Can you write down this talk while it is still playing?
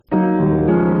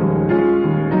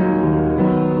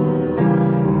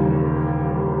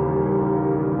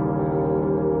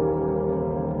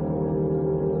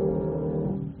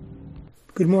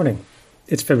Good morning.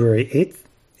 It's February 8th.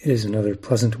 It is another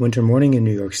pleasant winter morning in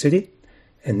New York City,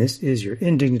 and this is your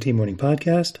Indignity Morning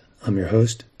Podcast. I'm your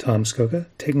host, Tom Skoka,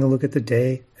 taking a look at the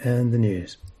day and the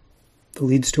news. The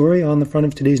lead story on the front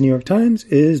of today's New York Times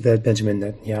is that Benjamin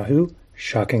Netanyahu,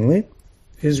 shockingly,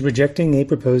 is rejecting a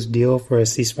proposed deal for a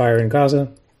ceasefire in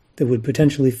Gaza that would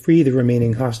potentially free the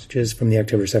remaining hostages from the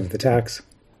October 7th attacks,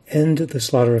 end the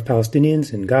slaughter of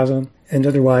Palestinians in Gaza, and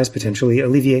otherwise potentially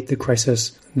alleviate the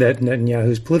crisis that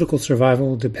Netanyahu's political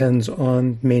survival depends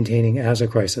on maintaining as a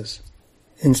crisis.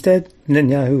 Instead,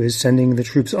 Netanyahu is sending the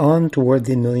troops on toward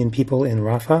the 1 million people in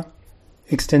Rafah,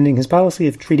 extending his policy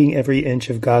of treating every inch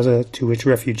of Gaza to which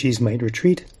refugees might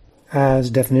retreat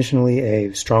as definitionally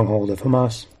a stronghold of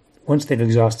Hamas. Once they've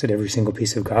exhausted every single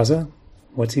piece of Gaza,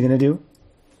 what's he going to do?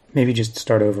 Maybe just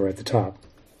start over at the top.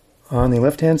 On the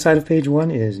left-hand side of page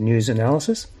 1 is news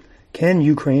analysis. Can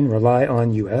Ukraine rely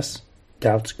on U.S.?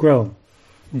 Doubts grow.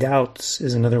 Doubts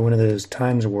is another one of those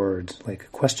Times words, like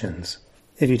questions.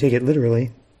 If you take it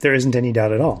literally, there isn't any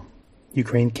doubt at all.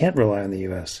 Ukraine can't rely on the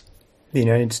U.S. The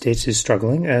United States is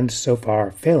struggling, and so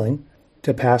far failing,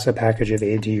 to pass a package of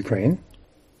aid to Ukraine.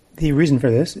 The reason for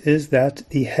this is that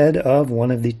the head of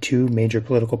one of the two major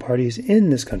political parties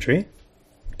in this country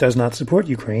does not support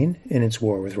Ukraine in its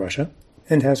war with Russia,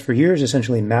 and has for years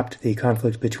essentially mapped the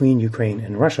conflict between Ukraine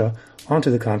and Russia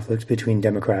onto the conflict between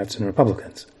Democrats and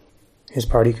Republicans. His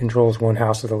party controls one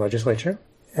house of the legislature,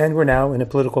 and we're now in a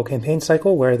political campaign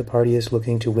cycle where the party is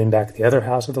looking to win back the other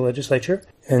house of the legislature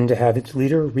and to have its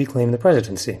leader reclaim the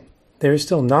presidency. There is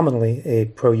still nominally a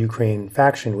pro-Ukraine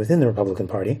faction within the Republican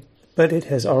Party, but it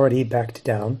has already backed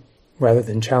down rather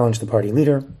than challenge the party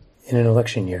leader in an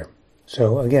election year.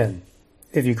 So again,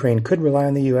 if Ukraine could rely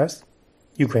on the U.S.,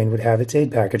 Ukraine would have its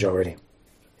aid package already.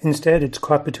 Instead, it's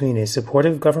caught between a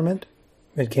supportive government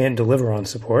that can't deliver on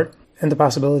support and the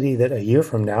possibility that a year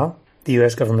from now, the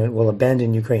U.S. government will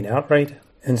abandon Ukraine outright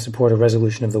and support a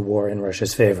resolution of the war in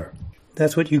Russia's favor.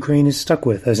 That's what Ukraine is stuck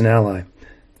with as an ally.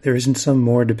 There isn't some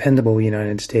more dependable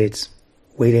United States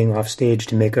waiting off stage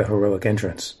to make a heroic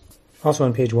entrance. Also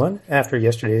on page 1, after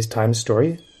yesterday's Times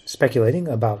story speculating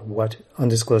about what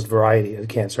undisclosed variety of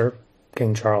cancer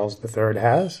King Charles III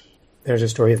has, there's a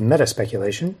story of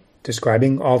meta-speculation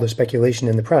describing all the speculation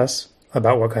in the press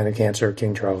about what kind of cancer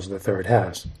King Charles III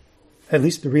has. At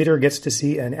least the reader gets to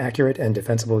see an accurate and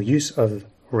defensible use of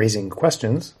raising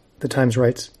questions. The Times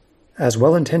writes, as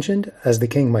well-intentioned as the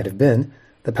king might have been,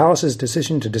 the palace's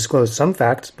decision to disclose some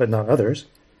facts but not others,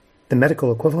 the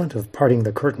medical equivalent of parting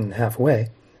the curtain halfway,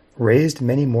 raised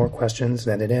many more questions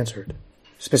than it answered.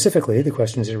 Specifically, the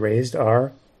questions it raised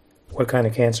are, what kind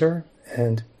of cancer,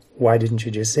 and why didn't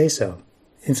you just say so?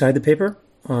 Inside the paper,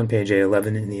 on page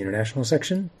A11 in the international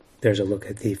section, there's a look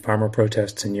at the farmer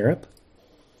protests in Europe.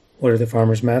 What are the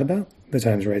farmers mad about? The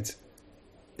Times writes,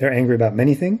 they're angry about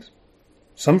many things.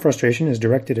 Some frustration is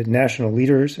directed at national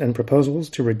leaders and proposals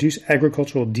to reduce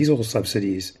agricultural diesel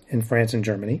subsidies in France and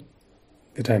Germany.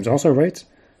 The Times also writes,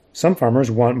 some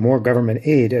farmers want more government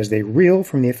aid as they reel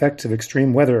from the effects of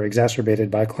extreme weather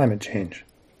exacerbated by climate change.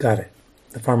 Got it.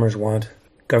 The farmers want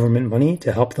government money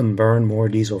to help them burn more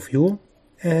diesel fuel,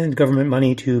 and government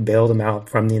money to bail them out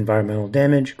from the environmental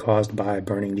damage caused by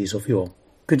burning diesel fuel.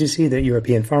 Good to see that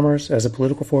European farmers, as a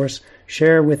political force,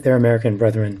 share with their American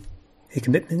brethren a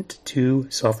commitment to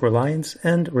self-reliance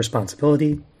and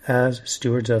responsibility as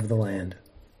stewards of the land.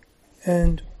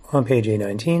 And on page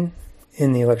A19,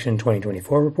 in the election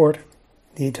 2024 report,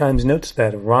 the Times notes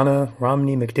that Ronna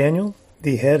Romney McDaniel,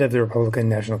 the head of the Republican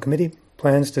National Committee,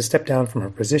 plans to step down from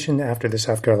her position after the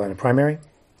South Carolina primary,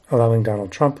 allowing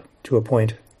Donald Trump to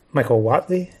appoint Michael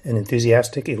Whatley, an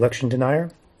enthusiastic election denier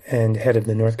and head of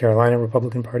the North Carolina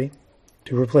Republican Party,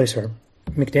 to replace her.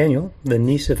 McDaniel, the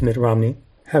niece of Mitt Romney,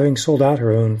 having sold out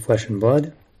her own flesh and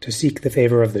blood to seek the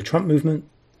favor of the Trump movement,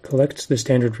 collects the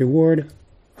standard reward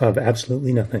of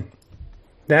absolutely nothing.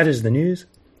 That is the news.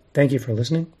 Thank you for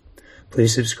listening.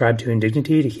 Please subscribe to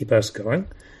Indignity to keep us going,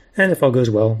 and if all goes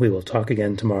well, we will talk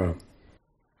again tomorrow.